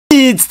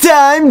It's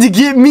time to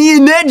get me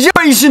in that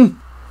generation.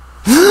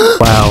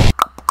 Wow.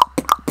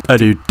 A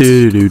do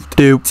do do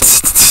do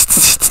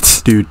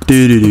do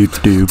do do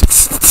do.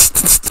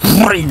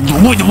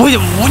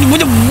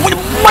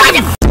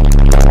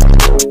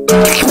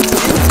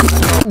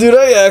 Dude,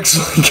 I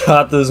actually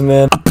got this,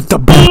 man.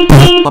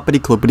 Cluppity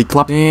clippity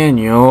clop.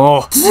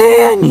 Daniel,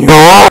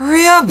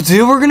 hurry up,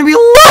 dude. We're gonna be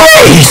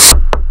late.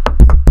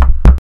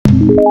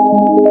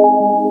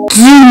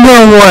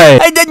 No way.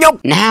 Hey, Daniel.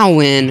 Now,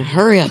 Win,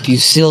 hurry up, you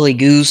silly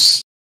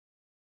goose.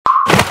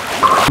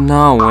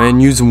 No, Win,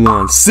 use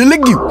one. Silly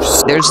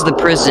goose. There's the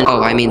prison.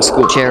 Oh, I mean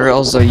school.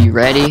 Charles, are you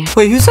ready?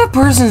 Wait, who's that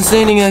person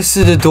standing next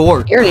to the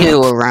door? You're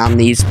new around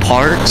these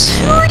parts.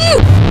 Who are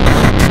you?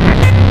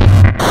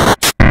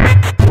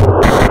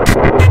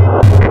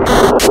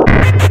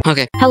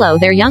 Okay. Hello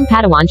there, young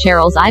Padawan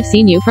Charles. I've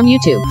seen you from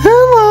YouTube.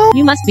 Hello.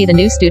 You must be the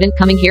new student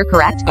coming here,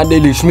 correct? I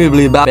did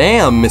schmoobly about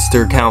damn,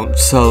 Mr. Count,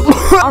 so...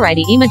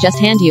 Alrighty, Ema just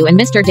hand you and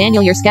Mr.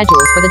 Daniel your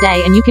schedules for the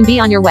day and you can be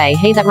on your way.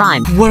 Hey, that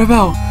rhymed. What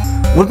about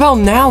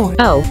now?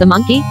 Oh, the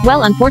monkey?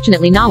 Well,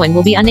 unfortunately, Nawin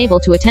will be unable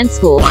to attend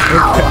school.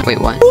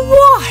 Wait, what?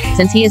 Why?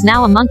 Since he is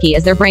now a monkey,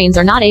 as their brains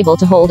are not able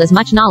to hold as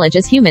much knowledge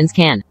as humans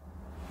can.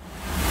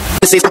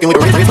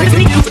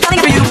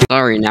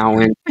 Sorry, now,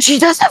 Win. She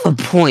does have a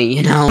point,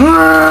 you know.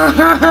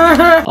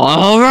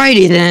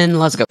 Alrighty then,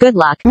 let's go. Good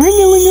luck.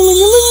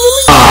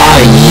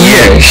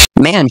 Yes!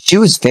 Man, she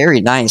was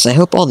very nice. I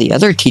hope all the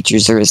other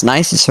teachers are as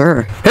nice as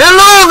her.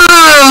 Hello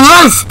there,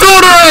 my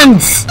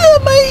students!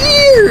 My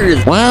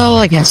ears! Well,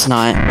 I guess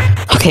not.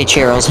 Okay,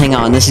 Charles, hang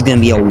on. This is gonna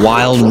be a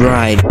wild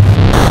ride.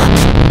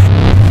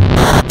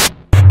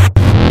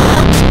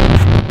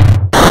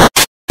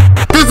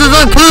 This is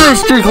a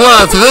chemistry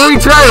class. Let me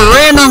try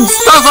random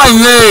stuff I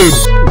made.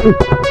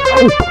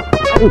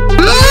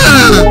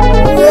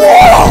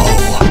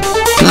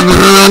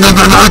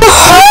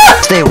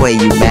 Stay away,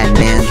 you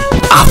madman.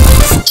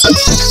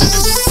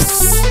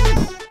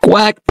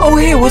 Quack. Oh,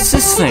 hey, what's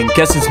this thing?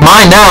 Guess it's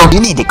mine now. You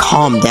need to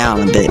calm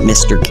down a bit,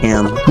 Mr.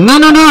 Kim. No,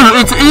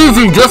 it's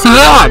easy. Just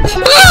watch.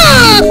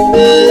 Oh,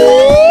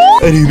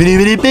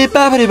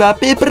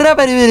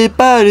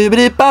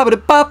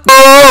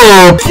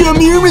 come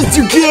here,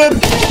 Mr. Kim.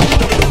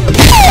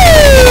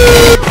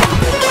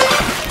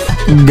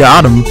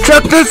 Got him.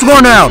 Check this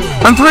one out.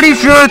 I'm pretty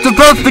sure it's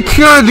supposed to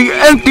cure the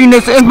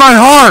emptiness in my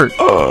heart.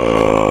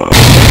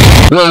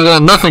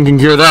 Nothing can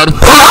cure that.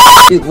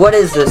 Dude, what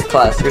is this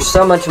class? There's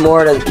so much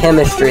more to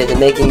chemistry than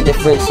making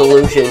different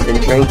solutions and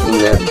drinking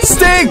them.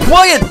 Stay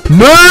quiet,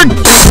 nerd!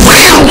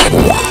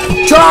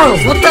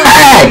 Charles, what the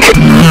heck?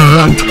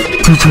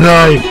 To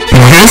try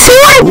this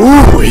one?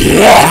 Ooh,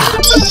 yeah!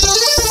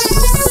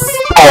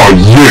 Oh,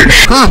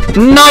 yes! Huh,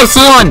 nice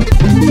one!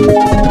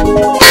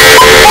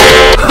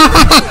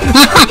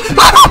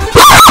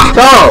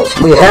 Charles,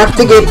 we have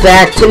to get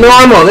back to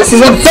normal. This is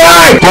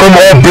absurd! But I'm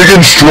all big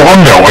and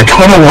strong now. I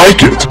kinda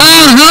like it.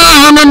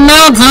 I'm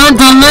announcing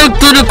to make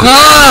to the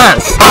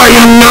class! I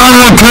am not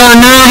a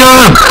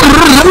tornado!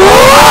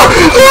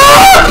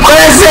 What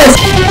is this?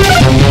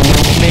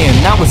 Man,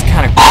 that was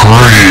kinda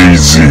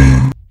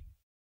Crazy.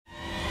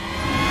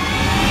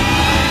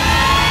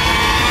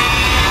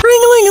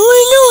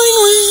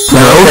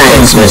 No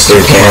thanks,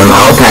 Mr. Kim.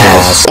 I'll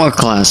pass. What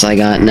class I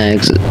got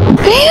next?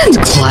 Band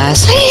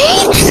class. I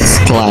hate this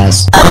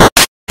class.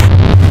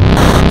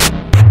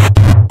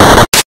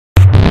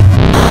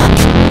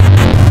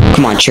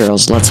 Come on,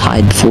 Charles, let's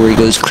hide before he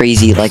goes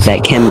crazy like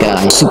that Kim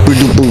guy. Super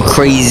duper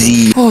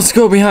crazy. Oh, let's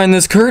go behind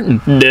this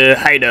curtain.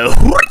 I know.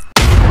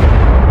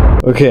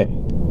 Okay,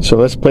 so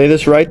let's play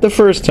this right the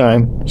first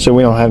time so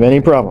we don't have any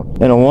problem.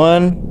 And a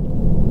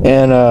 1,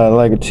 and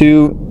like a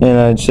 2, and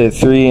I'd say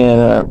 3,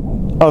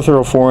 and I'll throw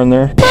a 4 in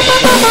there.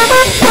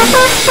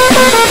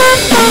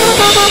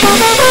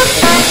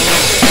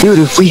 Dude,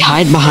 if we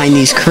hide behind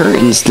these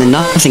curtains, then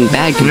nothing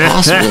bad can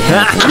possibly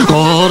happen.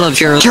 Oh, hold up,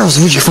 Charles. Charles,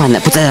 where'd you find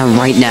that? Put that on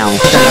right now.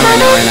 Put that on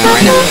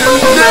right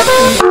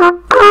now.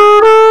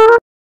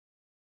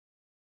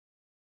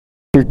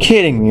 You're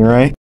kidding me,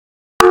 right?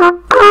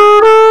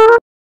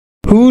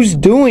 Who's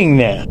doing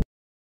that?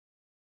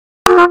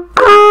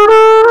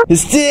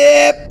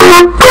 Step!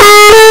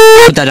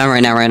 Put that on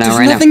right now,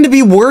 There's nothing to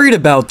be worried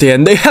about,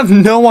 Dan. They have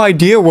no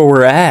idea where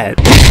we're at.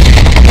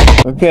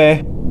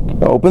 Okay,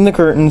 open the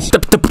curtains.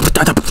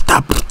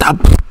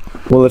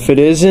 Well, if it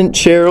isn't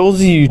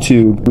Cheryl's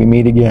YouTube, we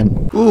meet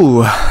again.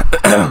 Ooh,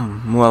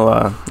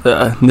 well,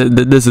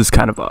 this is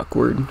kind of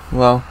awkward.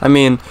 Well, I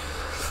mean,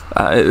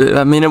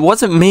 it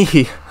wasn't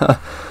me.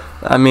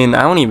 I mean,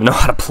 I don't even know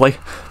how to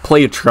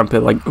play a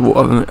trumpet. Like,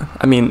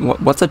 I mean,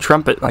 what's a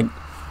trumpet? Like,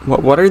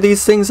 what are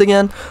these things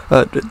again?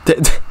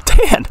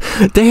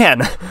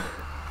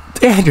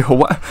 Daniel,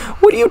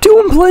 what are you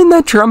doing playing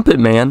that trumpet,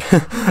 man?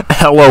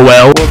 LOL.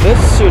 Well,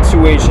 this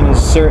situation is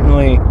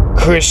certainly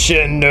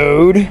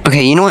crescendoed.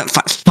 Okay, you know what?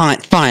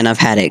 Fine, I've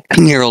had it.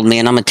 Come here, old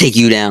man. I'm gonna take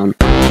you down.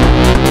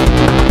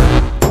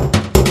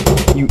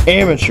 You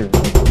amateur.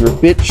 You're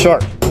a bit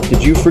sharp.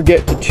 Did you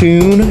forget to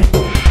tune?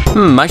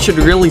 I should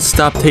really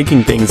stop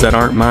taking things that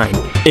aren't mine.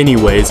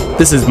 Anyways,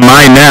 this is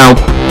mine now.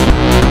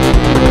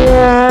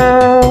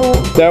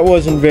 That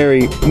wasn't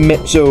very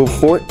mezzo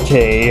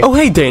forte. Oh,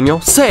 hey, Daniel.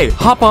 Say,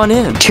 hop on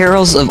in.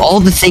 Charles, of all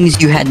the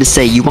things you had to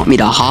say, you want me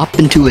to hop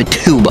into a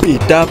tuba. You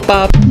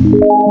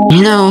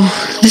know,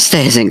 this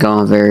day isn't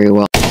going very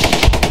well.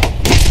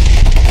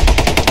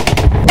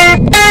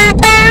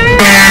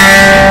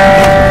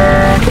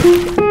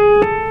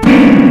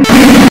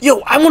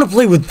 Yo, I want to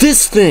play with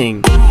this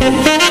thing.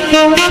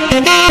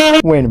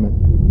 Wait a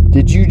minute.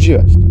 Did you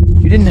just?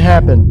 You didn't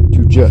happen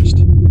to just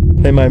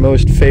play my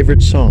most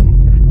favorite song,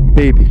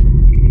 Baby,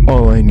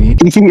 All I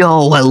Need.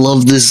 Yo, I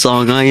love this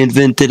song. I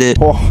invented it.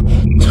 Oh,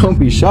 don't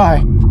be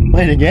shy.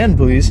 Play it again,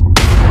 please.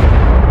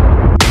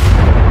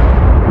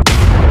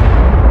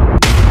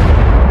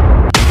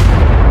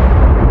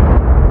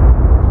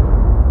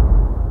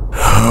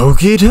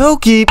 Okie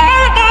dokie.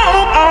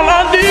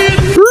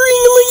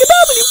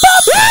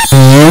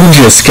 You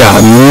just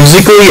got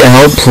musically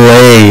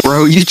outplayed.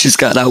 Bro, you just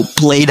got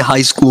outplayed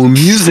High School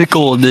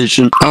Musical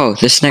Edition. Oh,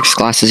 this next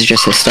class is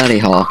just a study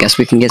hall. Guess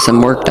we can get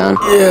some work done.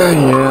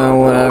 Yeah,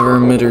 whatever.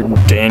 Mr.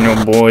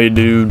 Daniel boy,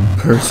 dude,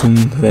 person,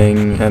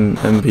 thing,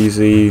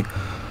 NPC.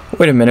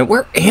 Wait a minute,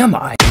 where am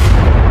I?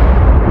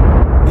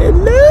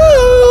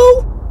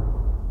 Hello?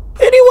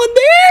 Anyone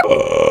there?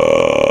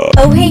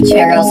 Oh, hey,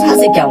 Charles,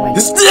 how's it going?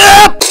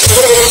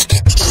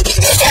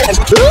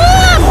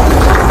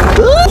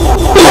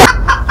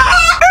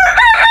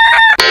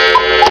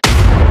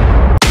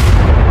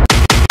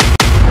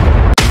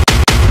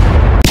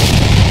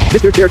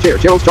 Mr. Chair,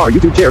 Charles Char,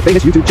 YouTube Chair,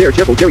 famous YouTube Chair,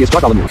 Chairful Jarius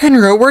Bartholomew.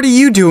 Henry, what are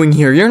you doing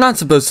here? You're not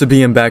supposed to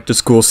be in Back to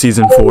School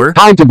Season 4.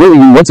 Time to bully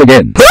you once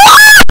again.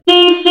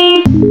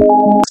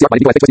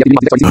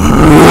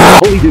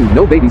 Holy dude,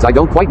 no babies I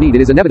don't quite need.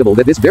 It is inevitable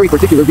that this very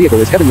particular vehicle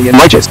is heavenly and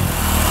righteous.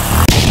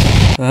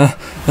 There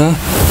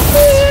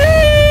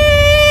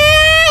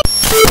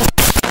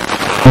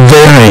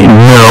ain't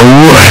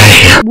no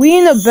way. We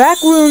in the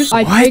back rooms.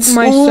 I take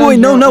my son. Wait,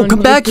 no,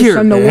 come back here.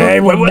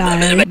 Hey,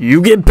 wait.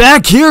 You get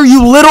back here,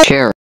 you little.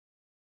 Chair.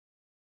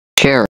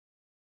 Charles.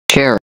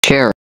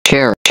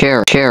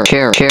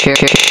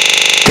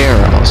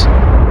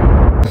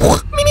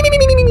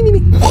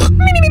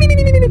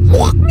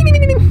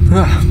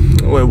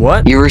 Wait,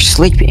 what? You were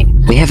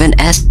sleeping. We have an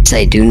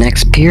essay due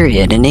next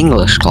period in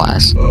English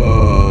class.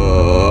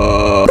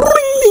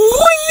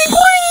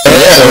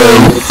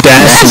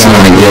 That's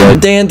not good.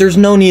 Dan, there's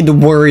no need to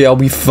worry, I'll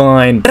be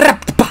fine.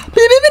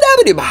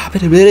 If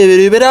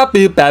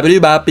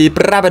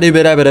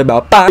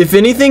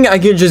anything, I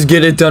can just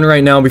get it done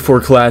right now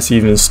before class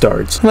even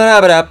starts.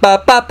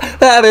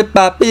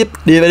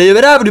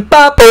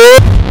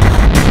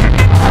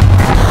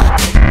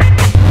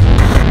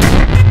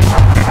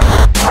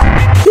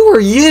 Who are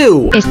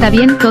you? Está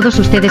bien, todos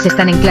ustedes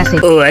están en clase.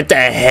 What the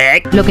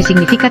heck? Lo que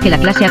significa que la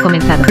clase ha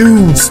comenzado.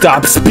 Dude,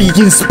 stop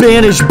speaking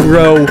Spanish,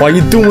 bro. Why are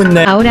you doing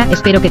that? Ahora,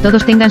 espero que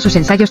todos tengan sus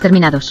ensayos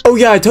terminados. Oh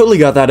yeah, I totally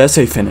got that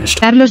essay finished.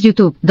 Carlos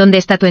YouTube, ¿dónde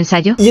está tu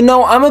ensayo? You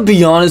know, I'm gonna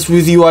be honest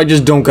with you, I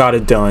just don't got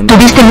it done.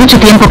 Tuviste mucho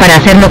tiempo para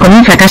hacerlo con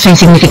un fracaso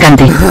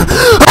insignificante.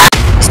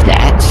 Is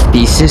that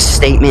thesis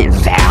statement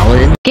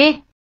valid?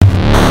 ¿Qué?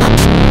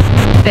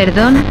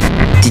 ¿Perdón?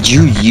 Did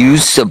you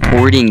use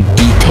supporting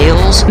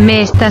details?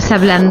 ¿Me estás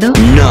hablando?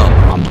 No,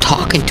 I'm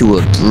talking to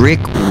a brick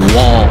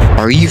wall.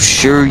 Are you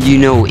sure you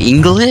know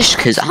English?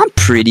 Cause I'm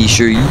pretty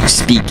sure you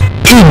speak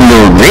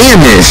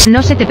ignoramus.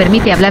 No se te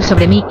permite hablar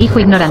sobre mí, hijo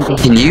ignorante.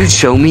 Can you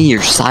show me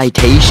your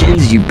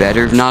citations? You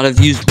better not have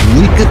used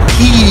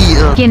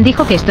Wikipedia. ¿Quién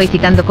dijo que estoy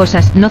citando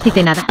cosas? No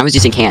cité nada. I was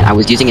using can. I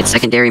was using its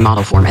secondary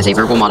model form as a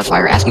verbal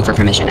modifier asking for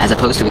permission as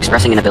opposed to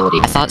expressing an ability.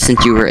 I thought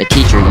since you were a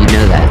teacher, you'd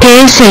know that.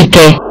 ¿Qué es el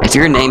qué? If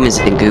your name is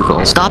in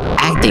Google, stop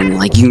acting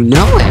like you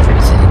know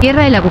everything.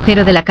 Cierra el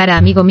agujero de la cara,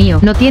 amigo mío.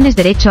 No tienes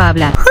derecho a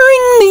hablar.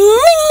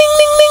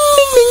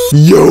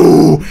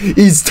 Yo,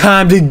 it's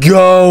time to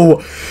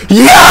go.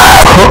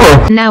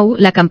 Yeah! Now,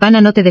 la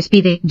campana no te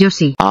despide, yo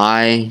sí.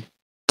 I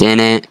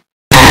didn't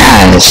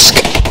ask.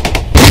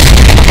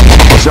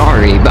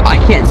 Sorry, but I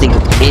can't think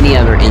of any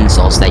other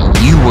insults that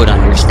you would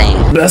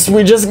understand. Best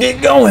we just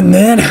get going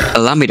then.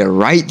 Allow me to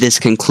write this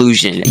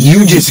conclusion.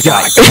 You just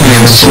got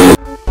canceled.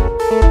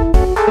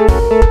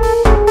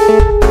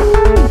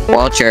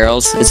 Well,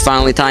 Charles, it's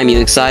finally time.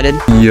 You excited?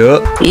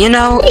 Yup. You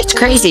know, it's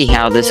crazy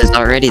how this is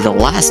already the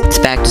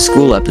last Back to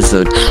School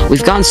episode.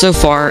 We've gone so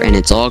far, and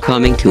it's all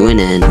coming to an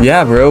end.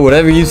 Yeah, bro,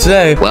 whatever you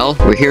say. Well,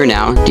 we're here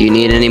now. Do you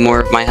need any more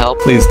of my help?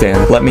 Please,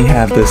 Dan, let me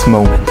have this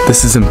moment.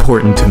 This is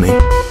important to me.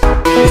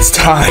 It's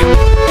time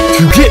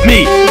to get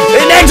me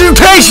an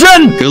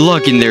education! Good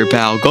luck in there,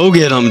 pal. Go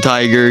get him,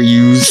 Tiger,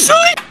 you son.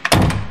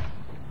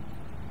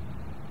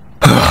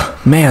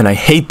 Man, I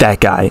hate that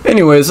guy.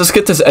 Anyways, let's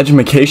get this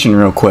edumacation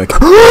real quick.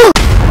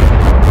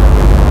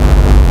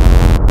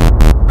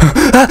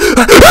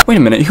 Wait a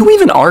minute, who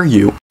even are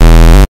you?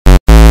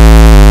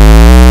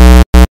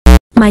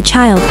 My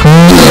child.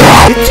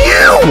 It's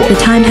you! The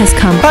time has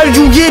come. How did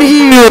you get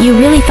here? You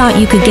really thought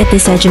you could get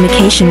this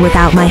education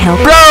without my help?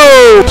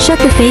 Bro! Shut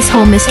the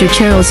facehole, Mr.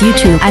 Charles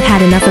YouTube. I've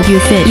had enough of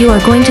your fit. You are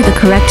going to the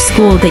correct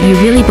school that you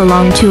really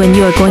belong to, and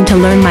you are going to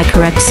learn my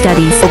correct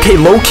studies. Okay,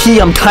 low-key,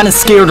 I'm kind of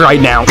scared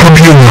right now. Come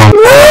here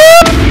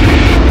now.